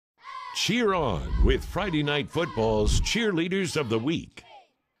Cheer on with Friday Night Football's Cheerleaders of the Week.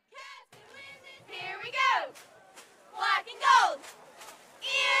 Here we go. Black and gold.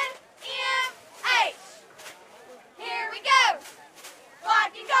 NMH. Here we go.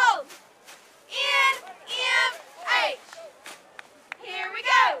 Black and gold. NMH. Here we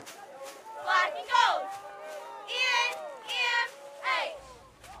go. Black and gold. NMH.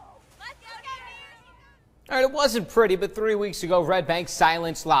 Let's go, Gators. All right, it wasn't pretty, but 3 weeks ago, Red Bank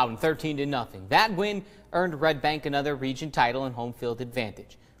silenced Loudon 13-0. That win earned Red Bank another region title and home field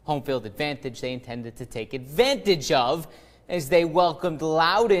advantage. Home field advantage they intended to take advantage of as they welcomed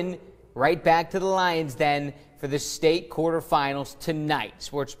Loudon right back to the Lions Den for the state quarterfinals tonight.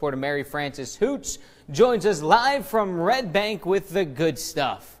 Sports reporter Mary Frances Hoots joins us live from Red Bank with the good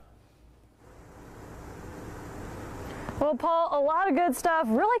stuff. Well, Paul, a lot of good stuff.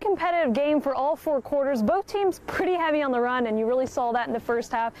 Really competitive game for all 4 quarters. Both teams pretty heavy on the run, and you really saw that in the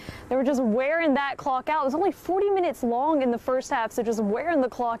first half. They were just wearing that clock out. It was only 40 minutes long in the first half, so just wearing the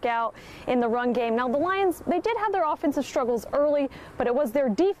clock out in the run game. Now, the Lions, they did have their offensive struggles early, but it was their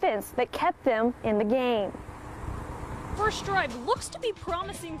defense that kept them in the game. First drive looks to be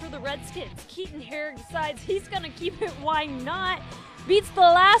promising for the Redskins. Keaton Herrick decides he's going to keep it. Why not? Beats the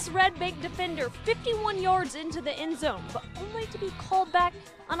last Red Bank defender 51 yards into the end zone, but only to be called back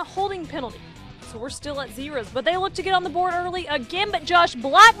on a holding penalty. So we're still at zeros, but they look to get on the board early again, but Josh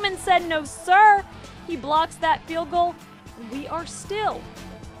Blackman said no, sir. He blocks that field goal, and we are still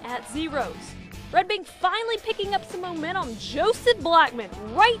at zeros. Red Bank finally picking up some momentum. Joseph Blackman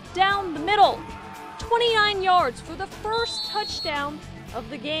right down the middle. 29 yards for the first touchdown of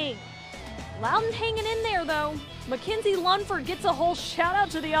the game. Loudon hanging in there, though. Mackenzie Lunford gets a whole shout-out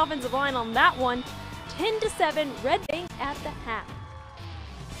to the offensive line on that one. 10-7, Red Bank at the half.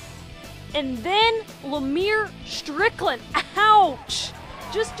 And then Lemire Strickland, ouch,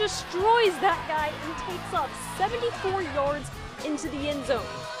 just destroys that guy and takes off 74 yards into the end zone.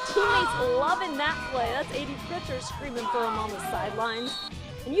 Teammates loving that play. That's A.D. Pritchard screaming for him on the sidelines.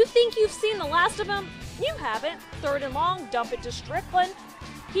 And you think you've seen the last of him? You haven't. 3rd and long, dump it to Strickland.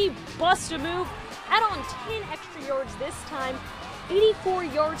 He busts a move, add on 10 extra yards this time, 84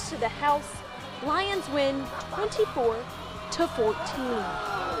 yards to the house. Lions win 24-14.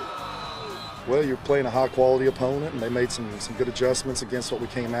 Well, you're playing a high-quality opponent, and they made some good adjustments against what we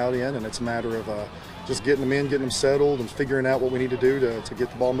came out in, and it's a matter of just getting them in, getting them settled, and figuring out what we need to do to get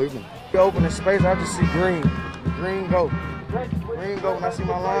the ball moving. Open in space, I just see green. Green go. Green go. When I see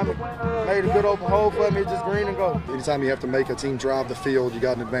my lineman made a good open hole for me, it's just green and go. Anytime you have to make a team drive the field, you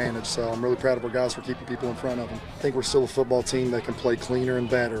got an advantage, so I'm really proud of our guys for keeping people in front of them. I think we're still a football team that can play cleaner and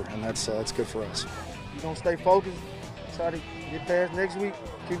better, and that's good for us. You're going to stay focused, try to get past next week,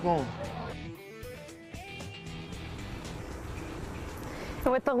 keep going.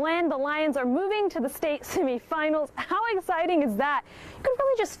 And with the win, the Lions are moving to the state semifinals. How exciting is that? You can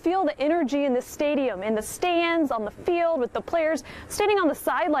really just feel the energy in the stadium, in the stands, on the field, with the players standing on the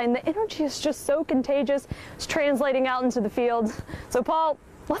sideline. The energy is just so contagious. It's translating out into the field. So, Paul,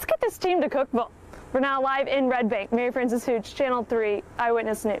 let's get this team to Cookeville. We're now live in Red Bank. Mary Frances Hooch, Channel 3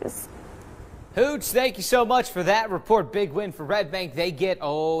 Eyewitness News. Hooch, thank you so much for that report. Big win for Red Bank. They get,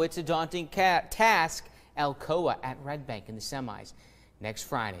 it's a daunting task, Alcoa at Red Bank in the semis next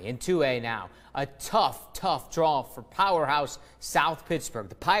Friday. In 2A now, a tough draw for powerhouse South Pittsburgh.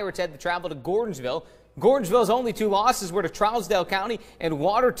 The Pirates had to travel to Gordonsville. Gordonsville's only 2 losses were to Trousdale County and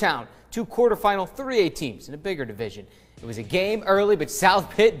Watertown, 2 quarterfinal 3A teams in a bigger division. It was a game early, but South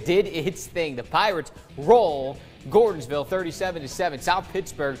Pitt did its thing. The Pirates roll Gordonsville 37-7. South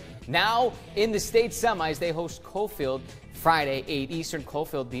Pittsburgh now in the state semis. They host Coalfield Friday, 8 Eastern.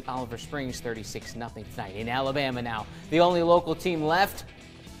 Coalfield beat Oliver Springs 36-0 tonight. In Alabama now, the only local team left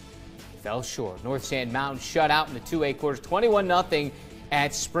fell short. North Sand Mountain shut out in the 2A quarters, 21-0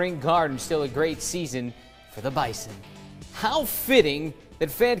 at Spring Garden. Still a great season for the Bison. How fitting that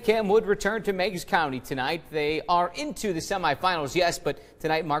FanCam would return to Meigs County tonight. They are into the semifinals, yes, but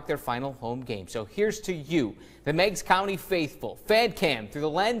tonight marked their final home game. So here's to you, the Meigs County faithful. FanCam through the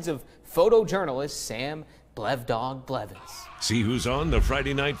lens of photojournalist Sam Blevdog Blevins. See who's on the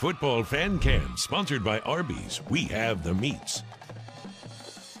Friday Night Football Fan Cam, sponsored by Arby's. We have the meats.